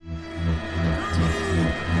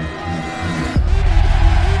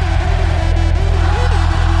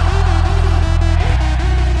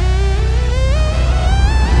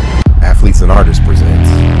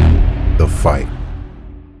fight.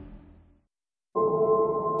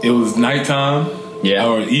 It was nighttime,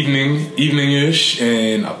 or evening-ish,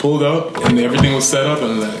 and I pulled up, and everything was set up,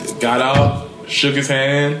 and I got out, shook his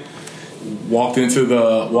hand, walked into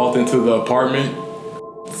the apartment.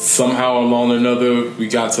 Somehow along or another, we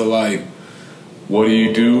got to like, what do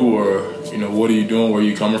you do, or what are you doing, where are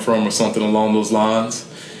you coming from, or something along those lines.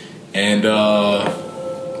 And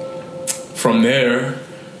from there,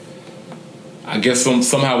 I guess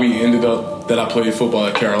somehow we ended up that I played football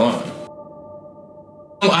at Carolina.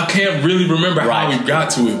 I can't really remember how we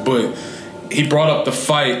got to it, but he brought up the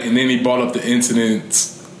fight, and then he brought up the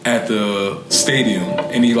incidents at the stadium,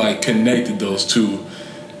 and he like connected those two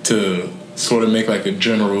to sort of make like a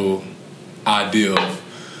general idea of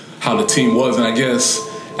how the team was. And I guess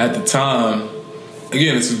at the time,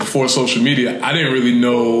 again, this is before social media, I didn't really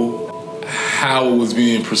know how it was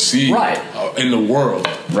being perceived in the world.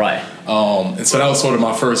 Right. And so that was sort of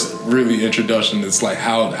my first really introduction. It's like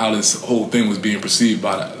how this whole thing was being perceived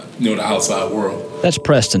by the outside world. That's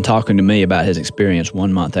Preston talking to me about his experience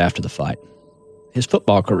 1 month after the fight. His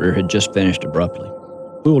football career had just finished abruptly.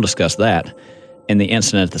 We will discuss that and the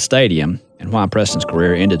incident at the stadium and why Preston's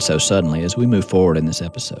career ended so suddenly as we move forward in this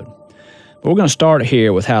episode. But we're going to start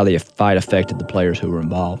here with how the fight affected the players who were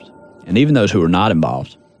involved, and even those who were not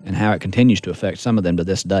involved, and how it continues to affect some of them to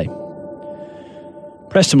this day.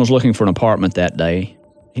 Preston was looking for an apartment that day.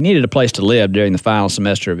 He needed a place to live during the final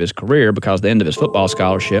semester of his career because the end of his football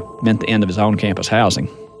scholarship meant the end of his on-campus housing.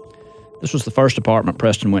 This was the first apartment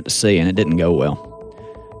Preston went to see, and it didn't go well.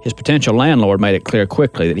 His potential landlord made it clear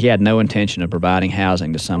quickly that he had no intention of providing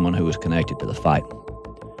housing to someone who was connected to the fight.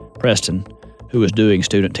 Preston, who was doing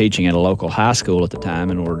student teaching at a local high school at the time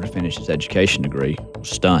in order to finish his education degree, was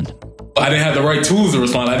stunned. I didn't have the right tools to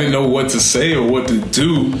respond. I didn't know what to say or what to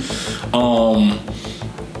do.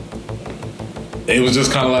 It was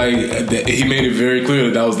just kind of like, he made it very clear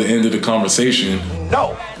that was the end of the conversation.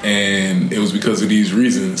 No. And it was because of these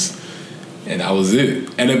reasons. And that was it.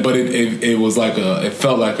 And it was like it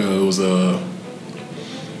felt like it was a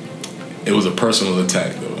personal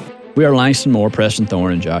attack, though. We are Langston Moore, Preston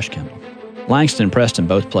Thorne, and Josh Kendall. Langston and Preston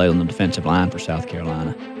both played on the defensive line for South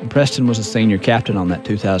Carolina, and Preston was a senior captain on that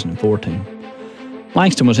 2004 team.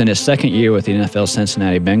 Langston was in his second year with the NFL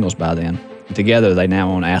Cincinnati Bengals by then, and together they now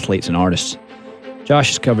own Athletes and Artists. Josh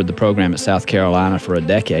has covered the program at South Carolina for a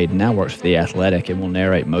decade and now works for The Athletic and will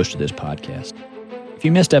narrate most of this podcast. If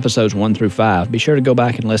you missed episodes 1 through 5, be sure to go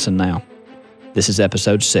back and listen now. This is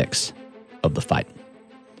episode 6 of The Fight.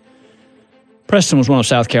 Preston was one of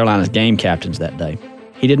South Carolina's game captains that day.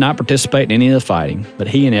 He did not participate in any of the fighting, but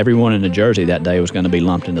he and everyone in New Jersey that day was going to be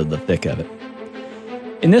lumped into the thick of it.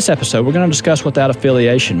 In this episode, we're going to discuss what that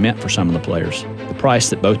affiliation meant for some of the players, the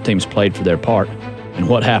price that both teams paid for their part, and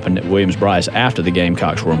what happened at Williams-Brice after the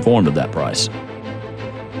Gamecocks were informed of that price.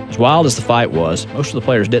 As wild as the fight was, most of the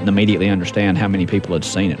players didn't immediately understand how many people had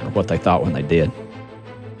seen it or what they thought when they did.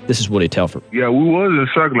 This is Woody Telford. Yeah, we was in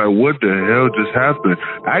shock, like, what the hell just happened?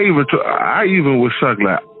 I even was shocked,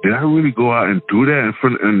 like, did I really go out and do that in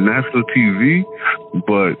front of national TV?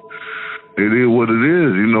 But it is what it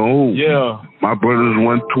is, Yeah. My brothers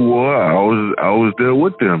went to war. I was there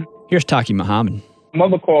with them. Here's Taki Muhammad.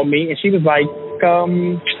 Mother called me, and she was like,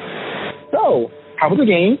 so, how was the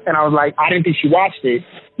game? And I was like, I didn't think she watched it.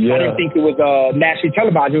 Yeah. I didn't think it was nationally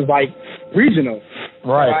televised. It was like regional.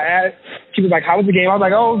 Right. So she was like, how was the game? I was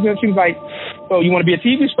like, oh, good. She was like, so you want to be a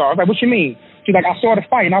TV star? I was like, what you mean? She's like, I saw the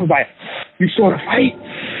fight. And I was like, you saw the fight?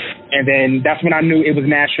 And then that's when I knew it was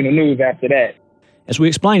national news after that. As we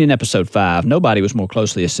explained in episode 5, nobody was more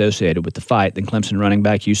closely associated with the fight than Clemson running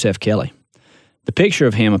back Yusef Kelly. The picture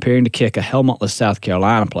of him appearing to kick a helmetless South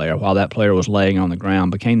Carolina player while that player was laying on the ground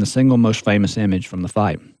became the single most famous image from the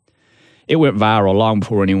fight. It went viral long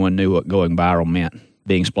before anyone knew what going viral meant,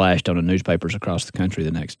 being splashed on the newspapers across the country the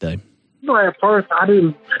next day. At first, I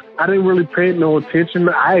didn't really pay no attention.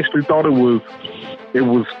 I actually thought it was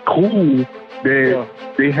cool that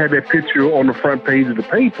they had that picture on the front page of the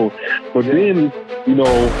paper. But then, it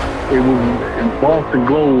was in Boston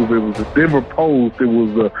Globe, it was the Denver Post, it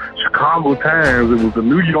was the Chicago Times, it was the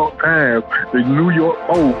New York Times, the New York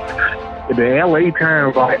Post, the LA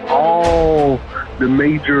Times, like all the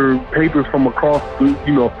major papers from across the,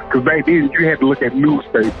 because back then you had to look at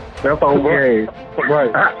newspapers. That's all we had.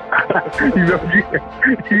 Right.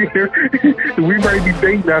 We might be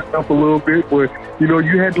dating that stuff a little bit, but,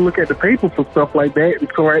 you had to look at the paper for stuff like that.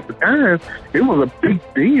 And so at the time, it was a big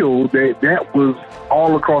deal that was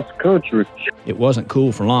all across the country. It wasn't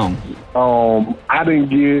cool for long. I didn't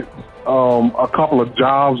get a couple of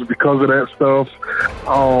jobs because of that stuff.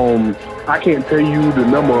 I can't tell you the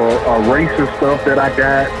number of racist stuff that I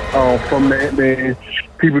got from that, man.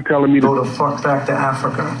 People telling me to go the fuck back to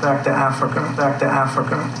Africa, back to Africa, back to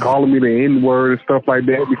Africa. Calling me the N-word and stuff like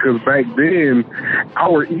that, because back then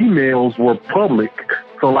our emails were public.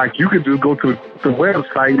 So, like, you could just go to the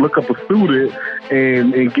website, look up a student,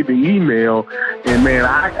 and get the email. And, man,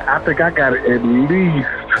 I think I got at least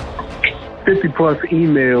 50-plus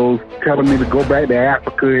emails telling me to go back to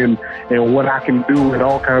Africa and what I can do and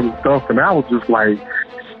all kinds of stuff. And I was just like,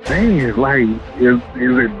 man, like, is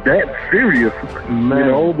it that serious? Man.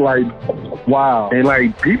 You know, like, wow. And,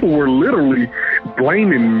 like, people were literally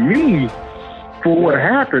blaming me for what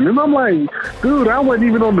happened. And I'm like, dude, I wasn't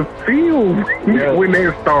even on the field when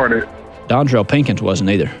they started. Dondrell Pinkins wasn't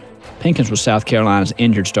either. Pinkins was South Carolina's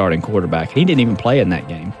injured starting quarterback. He didn't even play in that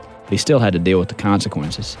game, but he still had to deal with the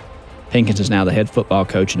consequences. Pinkins is now the head football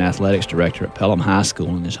coach and athletics director at Pelham High School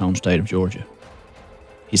in his home state of Georgia.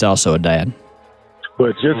 He's also a dad.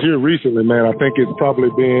 But just here recently, man, I think it's probably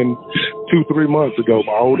been 2-3 months ago,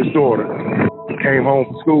 my oldest daughter came home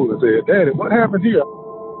from school and said, Daddy, what happened here?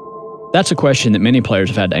 That's a question that many players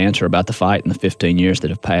have had to answer about the fight in the 15 years that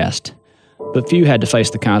have passed. But few had to face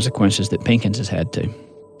the consequences that Pinkins has had to.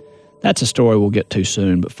 That's a story we'll get to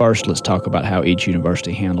soon, but first let's talk about how each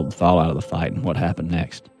university handled the fallout of the fight and what happened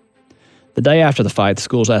next. The day after the fight, the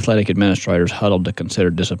school's athletic administrators huddled to consider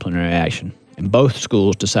disciplinary action, and both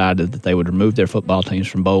schools decided that they would remove their football teams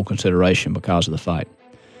from bowl consideration because of the fight.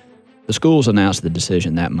 The schools announced the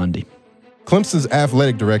decision that Monday. Clemson's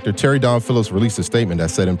athletic director, Terry Don Phillips, released a statement that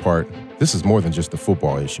said in part, "This is more than just a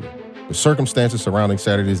football issue. The circumstances surrounding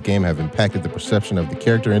Saturday's game have impacted the perception of the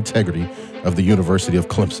character and integrity of the University of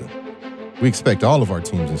Clemson. We expect all of our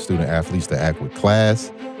teams and student athletes to act with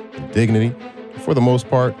class and dignity. For the most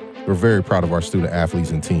part, we're very proud of our student athletes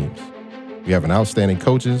and teams. We have outstanding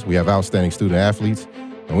coaches, we have outstanding student athletes,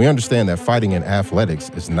 and we understand that fighting in athletics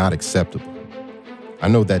is not acceptable. I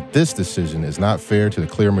know that this decision is not fair to the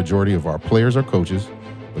clear majority of our players or coaches,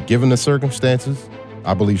 but given the circumstances,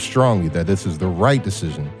 I believe strongly that this is the right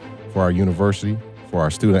decision for our university, for our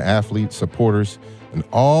student athletes, supporters, and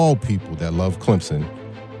all people that love Clemson.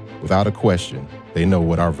 Without a question, they know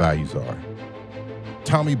what our values are."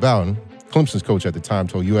 Tommy Bowden, Clemson's coach at the time,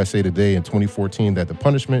 told USA Today in 2014 that the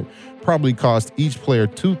punishment probably cost each player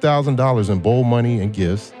 $2,000 in bowl money and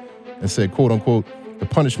gifts, and said, quote unquote, "The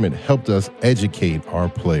punishment helped us educate our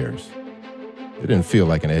players." It didn't feel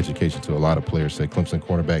like an education to a lot of players, said Clemson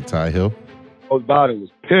cornerback Ty Hill. Coach Bowden was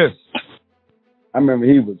pissed. I remember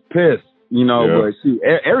he was pissed, you know, but shoot,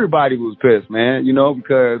 everybody was pissed, man, you know,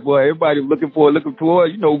 because, boy, everybody was looking for,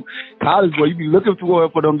 you know, college, boy, you be looking for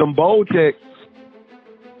them bowl checks.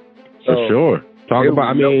 For sure. Talk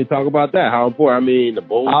about that. How important, the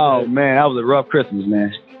bowl. Oh, man, that was a rough Christmas,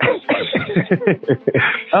 man.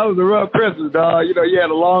 That was a rough Christmas, dog. You know, you had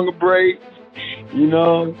a longer break, you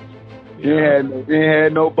know. You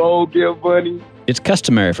had no bowl gift money. It's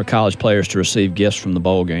customary for college players to receive gifts from the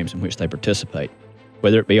bowl games in which they participate,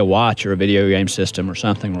 whether it be a watch or a video game system or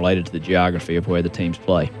something related to the geography of where the teams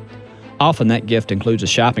play. Often that gift includes a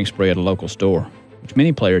shopping spree at a local store, which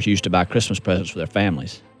many players use to buy Christmas presents for their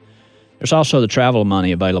families. There's also the travel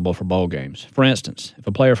money available for bowl games. For instance, if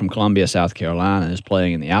a player from Columbia, South Carolina is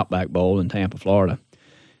playing in the Outback Bowl in Tampa, Florida,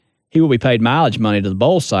 he will be paid mileage money to the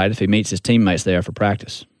bowl site if he meets his teammates there for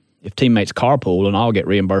practice. If teammates carpool and all get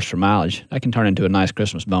reimbursed for mileage, that can turn into a nice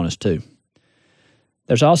Christmas bonus too.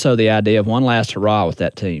 There's also the idea of one last hurrah with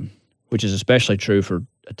that team, which is especially true for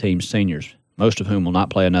a team's seniors, most of whom will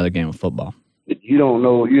not play another game of football. You don't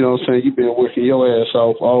know, you know what I'm saying, you've been working your ass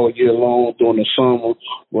off all year long during the summer,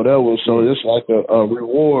 whatever, so it's like a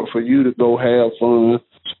reward for you to go have fun.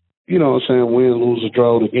 You know what I'm saying, win, lose, or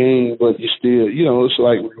draw the game, but you still, you know, it's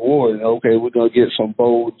like rewarding. Okay, we're going to get some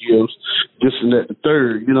bowl gifts, this and that, the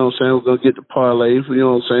third. You know what I'm saying, we're going to get the parlay, you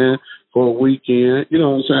know what I'm saying, for a weekend. You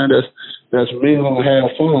know what I'm saying, that's me going to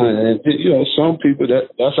have fun. And, you know, some people,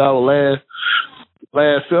 that's our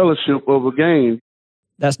last fellowship of a game.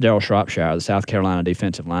 That's Darryl Shropshire, the South Carolina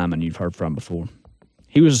defensive lineman you've heard from before.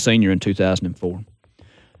 He was a senior in 2004.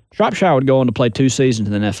 Shropshire would go on to play 2 seasons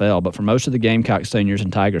in the NFL, but for most of the Gamecock seniors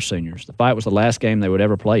and Tiger seniors, the fight was the last game they would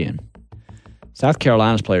ever play in. South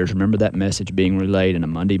Carolina's players remember that message being relayed in a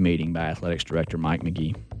Monday meeting by athletics director Mike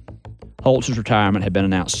McGee. Holtz's retirement had been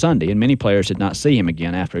announced Sunday, and many players did not see him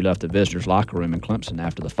again after he left the visitors' locker room in Clemson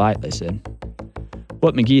after the fight, they said.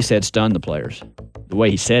 What McGee said stunned the players. The way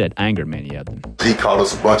he said it angered many of them. He called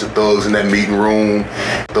us a bunch of thugs in that meeting room,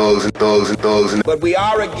 thugs and thugs and thugs. But we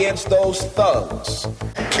are against those thugs.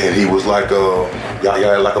 And he was like,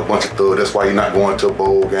 y'all like a bunch of thugs. That's why you're not going to a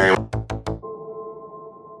bowl game.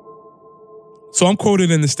 So I'm quoted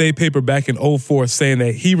in the state paper back in 2004 saying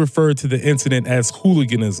that he referred to the incident as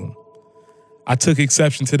hooliganism. I took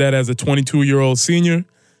exception to that as a 22-year-old senior,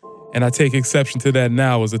 and I take exception to that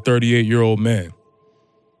now as a 38-year-old man.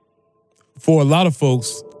 For a lot of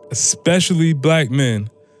folks, especially black men,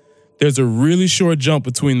 there's a really short jump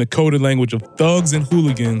between the coded language of thugs and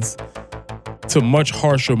hooligans to much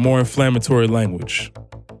harsher, more inflammatory language.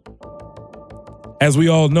 As we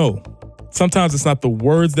all know, sometimes it's not the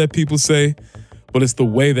words that people say, but it's the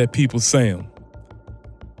way that people say them.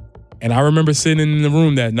 And I remember sitting in the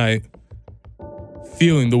room that night,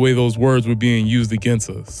 feeling the way those words were being used against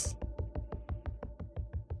us.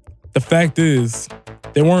 The fact is,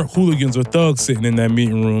 there weren't hooligans or thugs sitting in that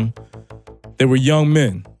meeting room. They were young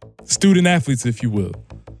men, student athletes, if you will,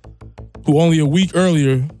 who only a week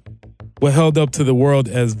earlier were held up to the world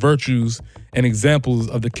as virtues and examples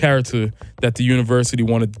of the character that the university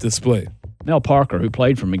wanted to display. Mel Parker, who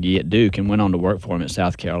played for McGee at Duke and went on to work for him at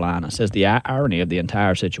South Carolina, says the irony of the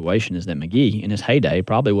entire situation is that McGee, in his heyday,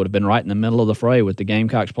 probably would have been right in the middle of the fray with the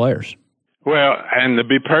Gamecocks players. Well, and to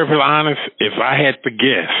be perfectly honest, if I had to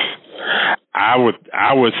guess, I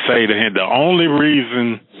would say to him the only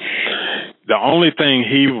thing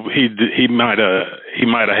he might have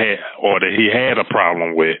had, or that he had a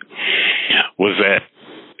problem with, was that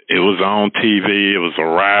it was on TV, it was a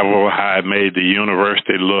rival, how it made the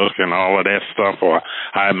university look and all of that stuff, or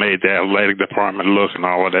how it made the athletic department look and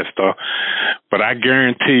all of that stuff. But I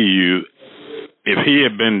guarantee you, if he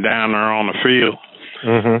had been down there on the field,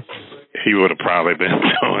 he would have probably been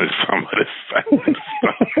doing some of this stuff.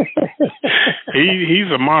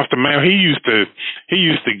 He's a monster, man. He used to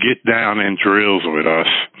get down in drills with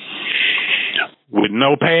us with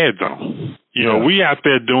no pads on. You know, we out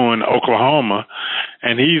there doing Oklahoma,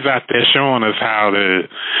 and he's out there showing us how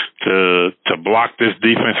to block this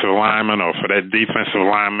defensive lineman, or for that defensive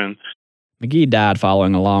lineman. McGee died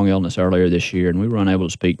following a long illness earlier this year, and we were unable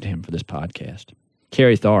to speak to him for this podcast.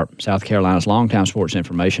 Kerry Tharp, South Carolina's longtime sports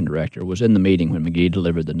information director, was in the meeting when McGee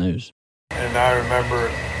delivered the news. And I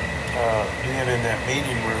remember being in that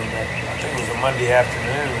meeting room, I think it was a Monday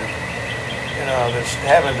afternoon, and, just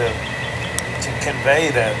having to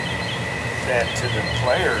convey that to the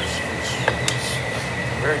players was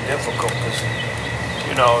very difficult because,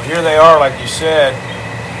 here they are, like you said,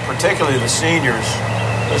 particularly the seniors.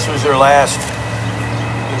 This was their last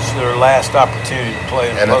opportunity to play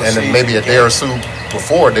in the postseason. And maybe a day or two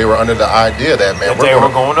before, they were under the idea that, man,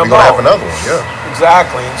 we're going to have another one. Yeah,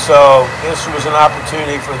 exactly. And so this was an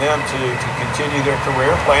opportunity for them to continue their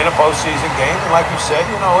career, playing a postseason game. And like you said,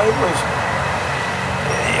 it was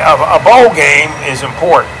a bowl game is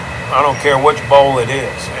important. I don't care which bowl it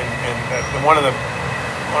is. And one of the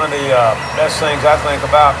best things I think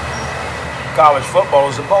about college football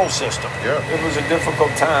is the bowl system. Yeah. It was a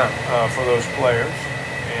difficult time for those players.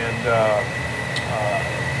 And,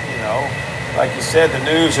 like you said, the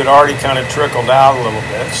news had already kind of trickled out a little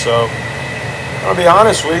bit. So, I'll be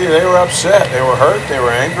honest with you, they were upset. They were hurt. They were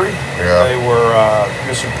angry. Yeah. They were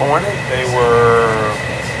disappointed. They were,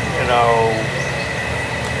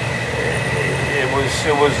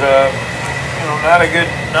 it was not a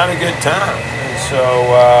good time. And so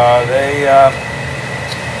they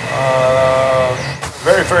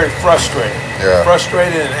very, very frustrated. Yeah.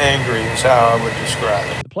 Frustrated and angry is how I would describe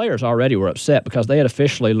it. The players already were upset because they had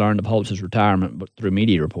officially learned of Holtz's retirement but through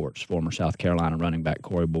media reports, former South Carolina running back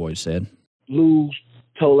Corey Boyd said. Lou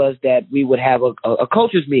told us that we would have a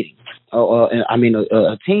coaches meeting,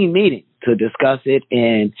 a team meeting to discuss it,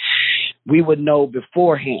 and we would know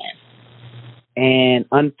beforehand. And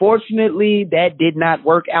unfortunately, that did not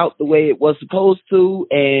work out the way it was supposed to,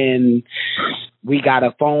 and we got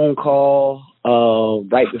a phone call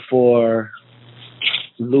right before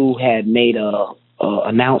Lou had made a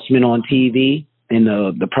announcement on TV, and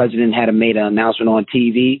the president had made an announcement on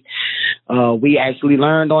TV. We actually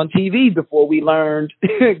learned on TV before we learned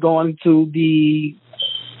going to the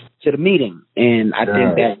meeting, and I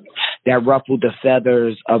think that ruffled the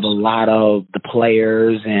feathers of a lot of the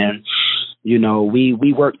players, and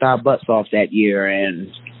we worked our butts off that year,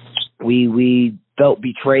 and we felt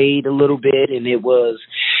betrayed a little bit, and it was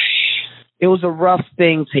a rough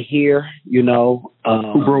thing to hear, Who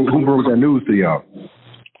broke that news to y'all?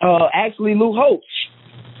 Actually, Lou Holtz.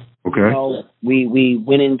 Okay. We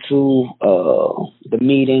went into the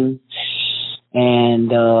meeting, and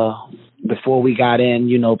before we got in,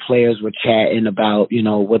 players were chatting about,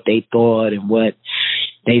 what they thought and what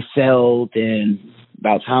they felt, and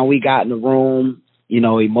by the time we got in the room,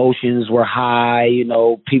 emotions were high,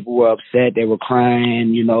 people were upset, they were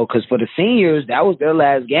crying, because for the seniors, that was their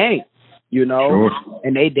last game. you know, Sure.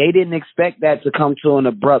 and they didn't expect that to come to an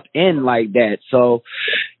abrupt end like that. So,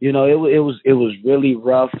 you know, it was really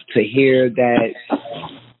rough to hear that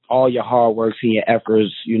all your hard work and your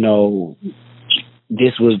efforts, you know,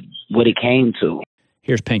 this was what it came to.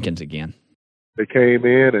 Here's Pinkins again. They came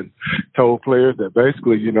in and told players that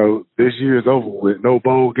basically, you know, this year is over with. No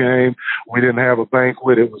bowl game. We didn't have a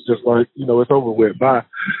banquet. It was just like, you know, it's over with. Bye.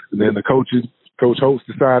 And then Coach Holtz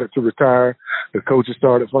decided to retire. The coaches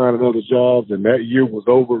started finding other jobs, and that year was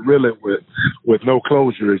over really with no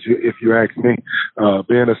closure, if you ask me.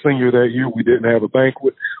 Being a senior that year, we didn't have a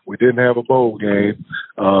banquet. We didn't have a bowl game.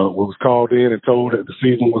 We was called in and told that the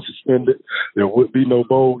season was suspended. There would be no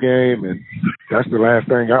bowl game, and that's the last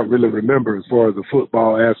thing I really remember as far as the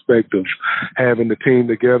football aspect of having the team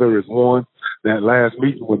together as one. That last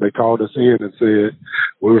meeting when they called us in and said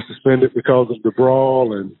we were suspended because of the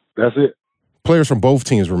brawl, and that's it. Players from both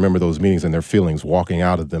teams remember those meetings and their feelings walking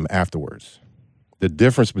out of them afterwards. The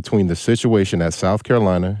difference between the situation at South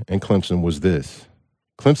Carolina and Clemson was this.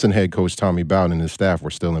 Clemson head coach Tommy Bowden and his staff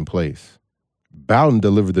were still in place. Bowden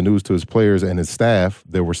delivered the news to his players and his staff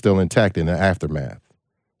that were still intact in the aftermath.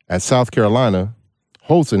 At South Carolina,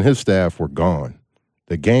 Holtz and his staff were gone.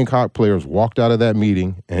 The Gamecock players walked out of that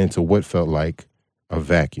meeting and into what felt like a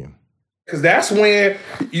vacuum. Because that's when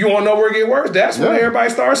you want to know where it get worse. That's when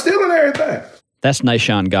everybody starts stealing everything. That's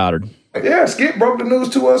Nashawn Goddard. Yeah, Skip broke the news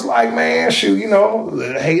to us like, man, shoot, you know,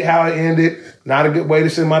 hate how it ended. Not a good way to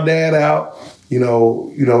send my dad out. You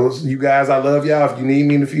know, you guys, I love y'all. If you need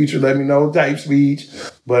me in the future, let me know type speech.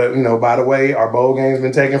 But, you know, by the way, our bowl game's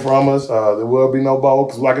been taken from us. There will be no bowl.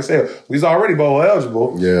 Because like I said, we was already bowl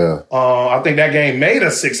eligible. Yeah. I think that game made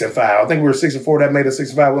us 6-5. I think we were 6-4. That made us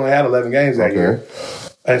 6-5. We only had 11 games that year.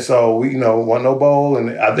 And so we, you know, won no bowl,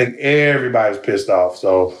 and I think everybody's pissed off.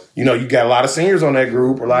 So, you know, you got a lot of seniors on that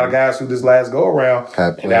group, a lot of guys who this last go around.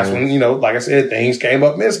 And that's when, you know, like I said, things came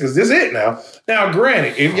up missing because this is it now. Now,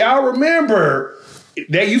 granted, if y'all remember,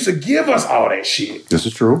 they used to give us all that shit. This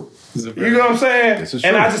is true. You know what I'm saying? This is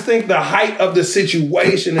and true. I just think the height of the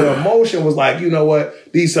situation and emotion was like, you know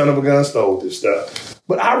what? These son of a gun stole this stuff.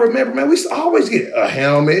 But I remember, man, we used to always get a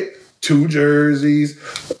helmet, 2 jerseys.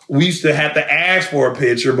 We used to have to ask for a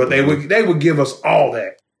picture, but they would give us all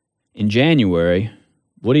that. In January,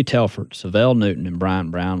 Woody Telford, Savell Newton, and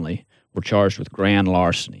Brian Brownlee were charged with grand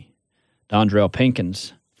larceny. Dondrell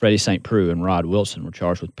Pinkins, Freddie St. Preux, and Rod Wilson were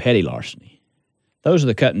charged with petty larceny. Those are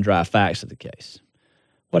the cut and dry facts of the case.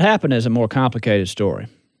 What happened is a more complicated story.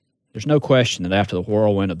 There's no question that after the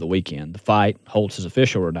whirlwind of the weekend, the fight, Holtz's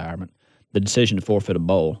official retirement, the decision to forfeit a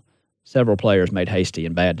bowl, several players made hasty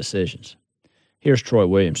and bad decisions. Here's Troy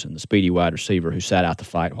Williamson, the speedy wide receiver who sat out the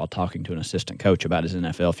fight while talking to an assistant coach about his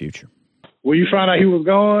NFL future. When you found out he was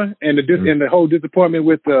gone and the whole disappointment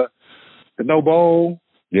with the no bowl,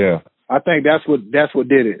 yeah, I think that's what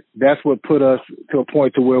did it. That's what put us to a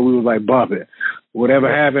point to where we was like, bump it. Whatever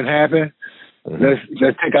happened.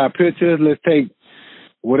 Let's take our pictures. Let's take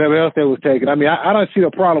whatever else they was taking. I mean, I don't see a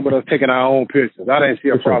problem with us taking our own pictures. I didn't see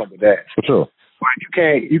a problem with that. For sure. But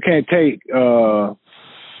you can't take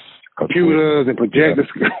computers and projectors.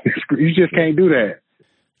 You just can't do that.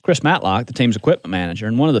 Chris Matlock, the team's equipment manager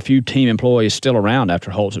and one of the few team employees still around after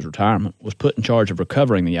Holtz's retirement, was put in charge of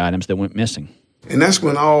recovering the items that went missing. And that's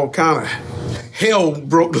when all kind of hell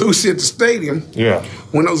broke loose at the stadium. Yeah.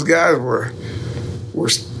 When those guys were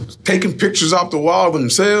taking pictures off the wall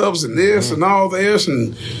themselves and this and all this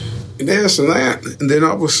and this and that. And then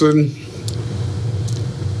all of a sudden,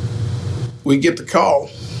 we get the call.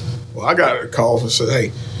 Well, I got a call and said,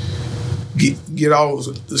 hey, get all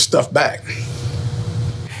the stuff back.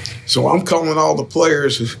 So I'm calling all the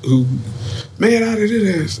players who man, how did it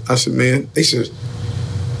is? I said, man, they said,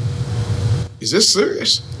 is this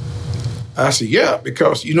serious? I said, yeah,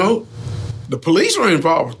 because, you know, the police were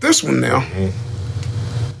involved with this one now.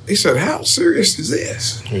 Mm-hmm. They said, how serious is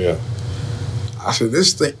this? Yeah. I said,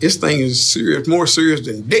 this thing is serious, more serious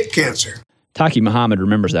than dick cancer. Taki Muhammad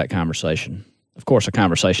remembers that conversation. Of course, a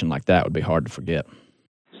conversation like that would be hard to forget.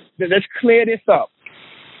 Let's clear this up.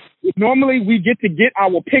 Normally, we get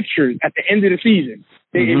our pictures at the end of the season.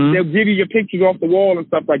 They'll give you your pictures off the wall and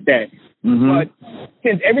stuff like that. Mm-hmm. But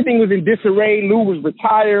since everything was in disarray, Lou was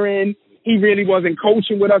retiring, he really wasn't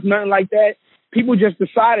coaching with us, nothing like that. People just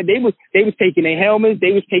decided they was taking their helmets,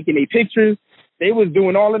 they was taking their pictures, they was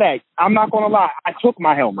doing all of that. I'm not gonna lie, I took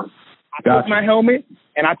my helmet. Took my helmet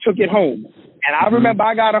and I took it home. And I remember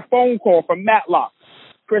I got a phone call from Matlock.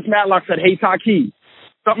 Chris Matlock said, hey, Taki,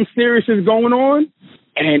 something serious is going on.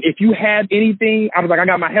 And if you had anything, I was like, I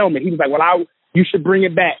got my helmet. He was like, well, you should bring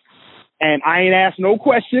it back. And I ain't asked no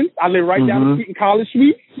questions. I live right down the street in College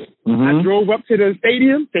Suite. I drove up to the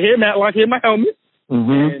stadium to hear Matlock hit my helmet.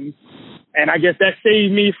 And I guess that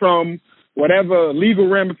saved me from whatever legal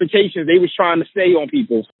ramifications they was trying to say on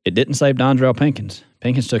people. It didn't save Dondrell Pinkins.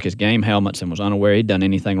 Pinkins took his game helmets and was unaware he'd done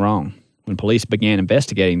anything wrong. When police began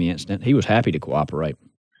investigating the incident, he was happy to cooperate.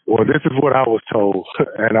 Well, this is what I was told,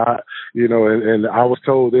 and I was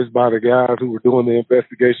told this by the guys who were doing the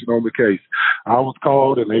investigation on the case. I was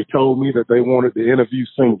called, and they told me that they wanted to interview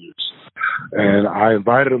seniors, and I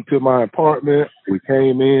invited them to my apartment. We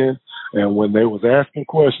came in, and when they was asking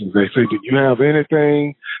questions, they said, "Did you have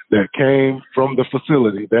anything that came from the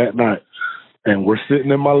facility that night?" And we're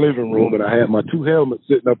sitting in my living room, and I had my 2 helmets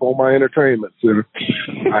sitting up on my entertainment center.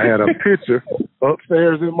 I had a picture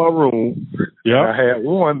upstairs in my room. Yeah. I had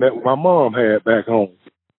one that my mom had back home.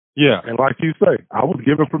 Yeah. And like you say, I was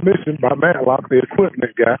given permission by Matlock, the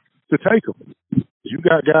equipment guy, to take them. You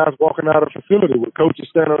got guys walking out of the facility with coaches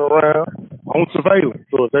standing around on surveillance.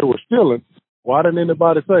 So if they were stealing, why didn't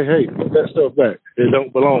anybody say, "Hey, put that stuff back. It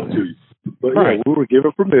don't belong to you"? But yeah, we were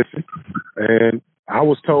given permission, and I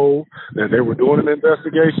was told that they were doing an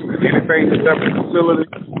investigation, and anything that left the facility,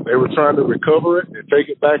 they were trying to recover it and take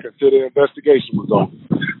it back until the investigation was over.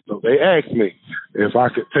 So they asked me if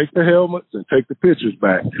I could take the helmets and take the pictures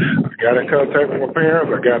back. I got in contact with my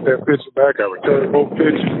parents. I got that picture back. I returned both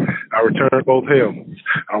pictures. I returned both helmets.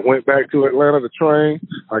 I went back to Atlanta to train.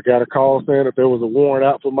 I got a call saying that there was a warrant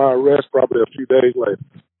out for my arrest probably a few days later.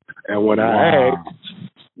 And when I asked,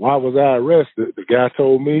 why was I arrested? The guy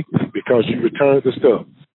told me, because you returned the stuff.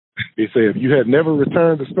 He said, if you had never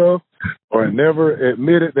returned the stuff or had never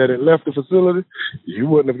admitted that it left the facility, you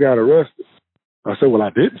wouldn't have got arrested. I said, well, I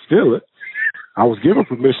didn't steal it. I was given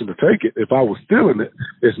permission to take it. If I was stealing it,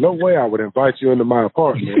 there's no way I would invite you into my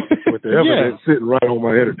apartment with the evidence sitting right on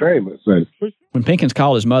my entertainment center. When Pinkins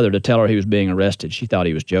called his mother to tell her he was being arrested, she thought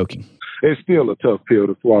he was joking. It's still a tough pill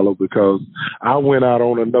to swallow because I went out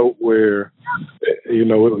on a note where,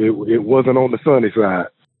 it wasn't on the sunny side.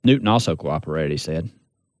 Newton also cooperated, he said.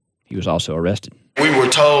 He was also arrested. We were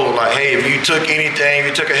told, like, hey, if you took anything, if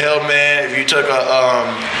you took a helmet, if you took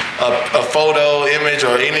a photo, image,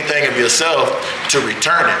 or anything of yourself, to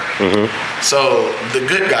return it. So the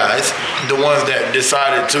good guys, the ones that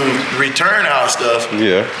decided to return our stuff,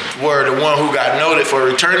 were the one who got noted for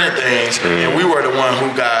returning things, and we were the one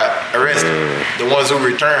who got arrested. The ones who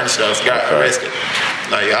returned stuff got arrested.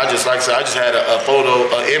 Like I just had a photo,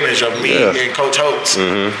 an image of me and Coach Holtz,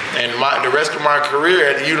 and the rest of my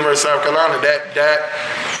career at the University of South Carolina.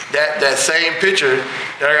 That same picture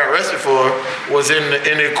that I got arrested for was in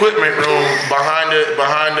the equipment room behind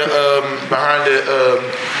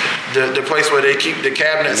the place where they keep the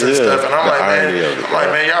cabinets and stuff. And I'm like,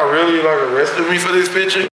 man, y'all really arrested me for this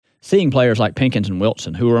picture? Seeing players like Pinkins and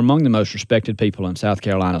Wilson, who were among the most respected people in South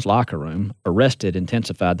Carolina's locker room, arrested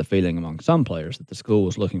intensified the feeling among some players that the school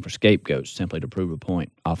was looking for scapegoats simply to prove a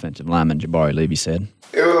point, offensive lineman Jabari Levy said.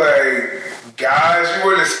 It was like guys you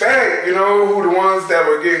wouldn't expect, who the ones that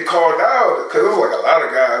were getting called out. Because it was like a lot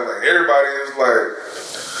of guys, like everybody was like,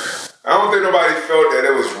 I don't think nobody felt that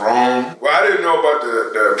it was wrong. Well, I didn't know about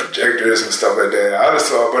the projectors and stuff like that. I just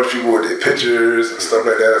saw a bunch of people with their pictures and stuff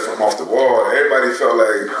like that from off the wall. Everybody felt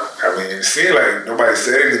like, it seemed like nobody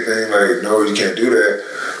said anything like, no, you can't do that.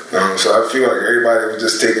 So I feel like everybody was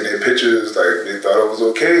just taking their pictures like they thought it was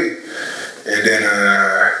okay. And then,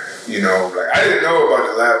 I didn't know about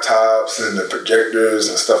the laptops and the projectors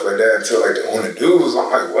and stuff like that until like on the news. I'm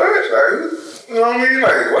like, what? You know what I mean?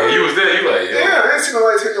 Like, what? Yeah, you was there. You like, I didn't see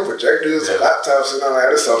nobody taking no projectors or laptops and all that.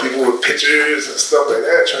 I just saw people with pictures and stuff like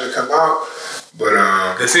that trying to come out. But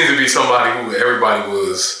there seems to be somebody who everybody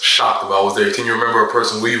was shocked about. Was there? Can you remember a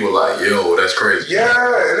person who you were like, yo, that's crazy? Yeah,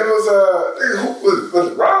 and it was who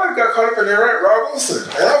was Rod got caught up in there, right? Rod Wilson.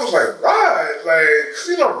 And I was like, Rod,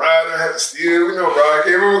 Rod don't have to steal. We know Rod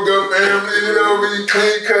came from a good family, be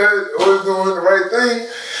clean cut, always doing the right thing.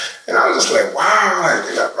 And I was just like, wow,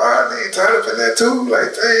 they got Rodney tied up in that too.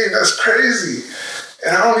 Like, dang, that's crazy.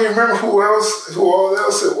 And I don't even remember who all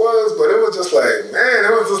else it was, but it was just like, man,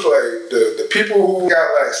 it was just like the people who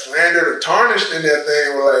got slandered or tarnished in that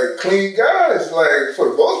thing were clean guys. Like, for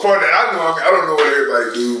the most part that I know, I don't know what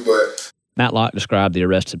everybody do, but. Matlock described the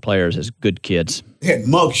arrested players as good kids. They had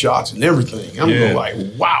mug shots and everything. I'm going like,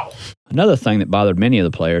 wow. Another thing that bothered many of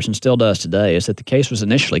the players, and still does today, is that the case was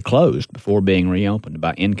initially closed before being reopened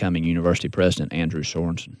by incoming University President Andrew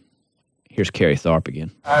Sorensen. Here's Kerry Tharp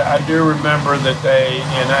again. I do remember that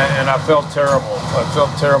and I felt terrible. I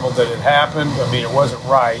felt terrible that it happened. I mean, it wasn't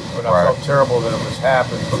right, but I felt terrible that it was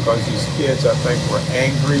happened because these kids, I think, were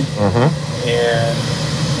angry. And,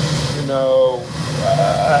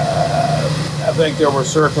 I think there were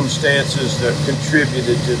circumstances that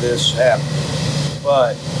contributed to this happening.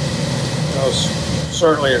 But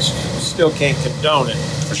certainly it still can't condone it.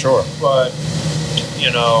 For sure. But,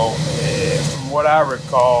 from what I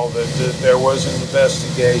recall, that there was an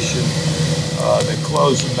investigation that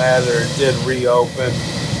closed the matter. It did reopen.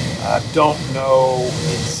 I don't know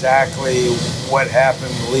exactly what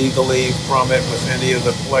happened legally from it with any of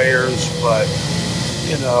the players, but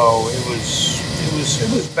it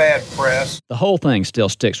was bad press. The whole thing still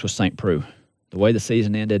sticks with St. Preux. The way the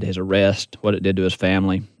season ended, his arrest, what it did to his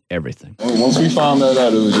family, everything. Once we found that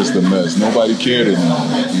out, it was just a mess. Nobody cared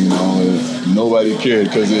anymore. Nobody cared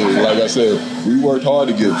because, like I said, we worked hard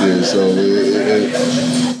to get there. So,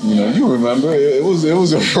 you remember, it was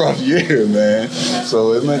a rough year, man.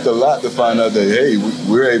 So it meant a lot to find out that, hey,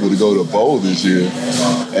 we're able to go to bowl this year.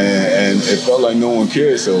 And it felt like no one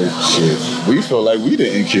cared. So, shit, we felt like we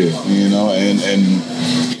didn't care, and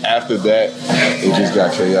after that, it just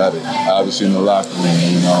got chaotic. Obviously in the locker room,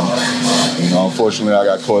 unfortunately I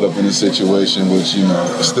got caught up in a situation which,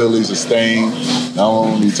 it still leaves a stain, not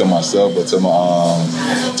only to myself, but to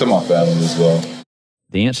my family as well.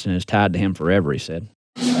 The incident is tied to him forever, he said.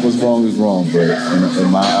 What's wrong is wrong, but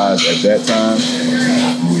in my eyes at that time,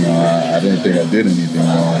 I didn't think I did anything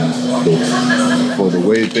wrong. But for the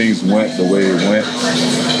way things went, the way it went,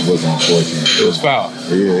 it was unfortunate. It was foul.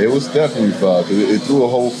 Yeah, it was definitely foul because it threw a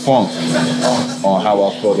whole funk on how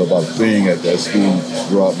I felt about being at that school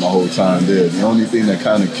throughout my whole time there. The only thing that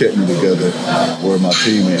kind of kept me together were my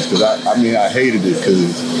teammates because I hated it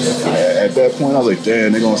because at that point I was like,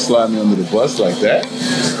 damn, they're going to slide me under the bus like that?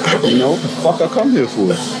 What the fuck I come here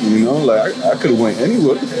for? I could have went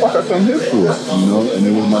anywhere. What the fuck I come here for? And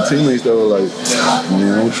it was my teammates that were like,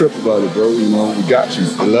 don't trip about it, bro. We got you.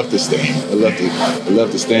 It left the stain. It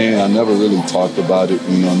left the stain. I never really talked about it.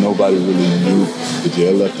 Nobody really knew. But yeah,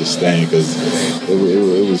 it left the stain because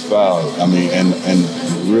it was foul. And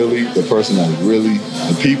really, the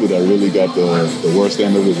people that really got the worst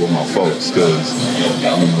end of it were my folks because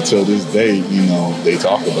till this day, they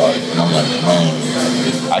talk about it. And I'm like, man,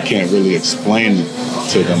 I can't really explain it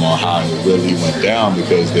to them on how it really went down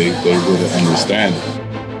because they wouldn't understand it.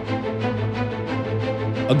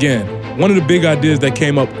 Again, one of the big ideas that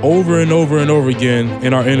came up over and over and over again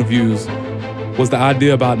in our interviews was the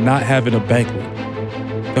idea about not having a banquet.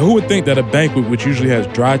 Now, who would think that a banquet, which usually has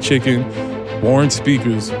dry chicken, boring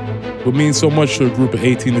speakers, would mean so much to a group of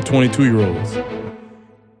 18 to 22-year-olds?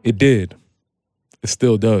 It did. It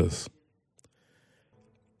still does.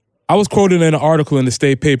 I was quoted in an article in the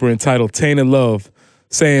state paper entitled Tainted Love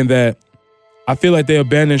saying that I feel like they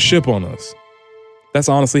abandoned ship on us. That's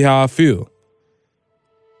honestly how I feel.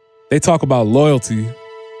 They talk about loyalty,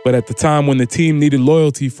 but at the time when the team needed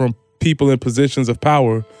loyalty from people in positions of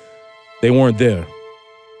power, they weren't there.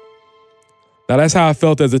 Now that's how I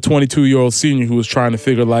felt as a 22-year-old senior who was trying to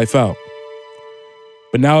figure life out.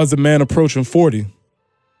 But now as a man approaching 40,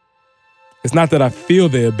 it's not that I feel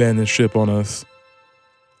they abandoned ship on us.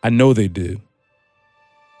 I know they did.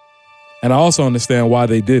 And I also understand why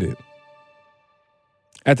they did it.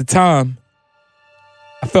 At the time,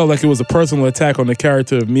 I felt like it was a personal attack on the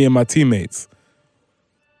character of me and my teammates.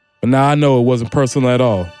 But now I know it wasn't personal at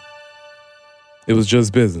all. It was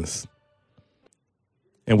just business.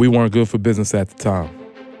 And we weren't good for business at the time.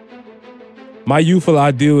 My youthful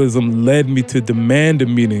idealism led me to demand a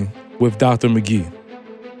meeting with Dr. McGee.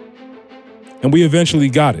 And we eventually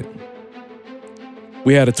got it.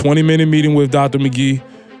 We had a 20-minute meeting with Dr. McGee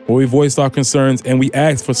where we voiced our concerns and we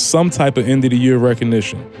asked for some type of end-of-the-year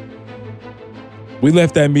recognition. We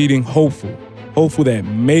left that meeting hopeful that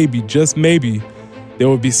maybe, just maybe, there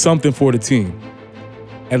would be something for the team,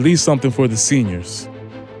 at least something for the seniors.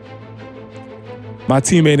 My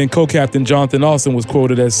teammate and co-captain Jonathan Austin was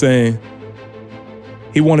quoted as saying,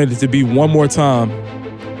 he wanted it to be one more time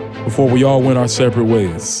before we all went our separate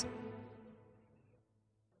ways.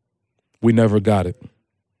 We never got it.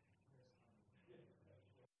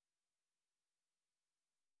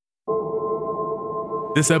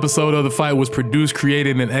 This episode of The Fight was produced,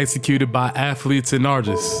 created, and executed by athletes and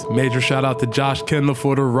artists. Major shout out to Josh Kendall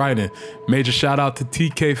for the writing. Major shout out to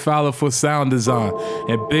TK Fowler for sound design.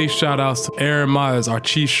 And big shout outs to Aaron Myers, our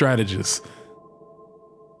chief strategist.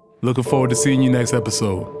 Looking forward to seeing you next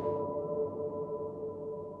episode.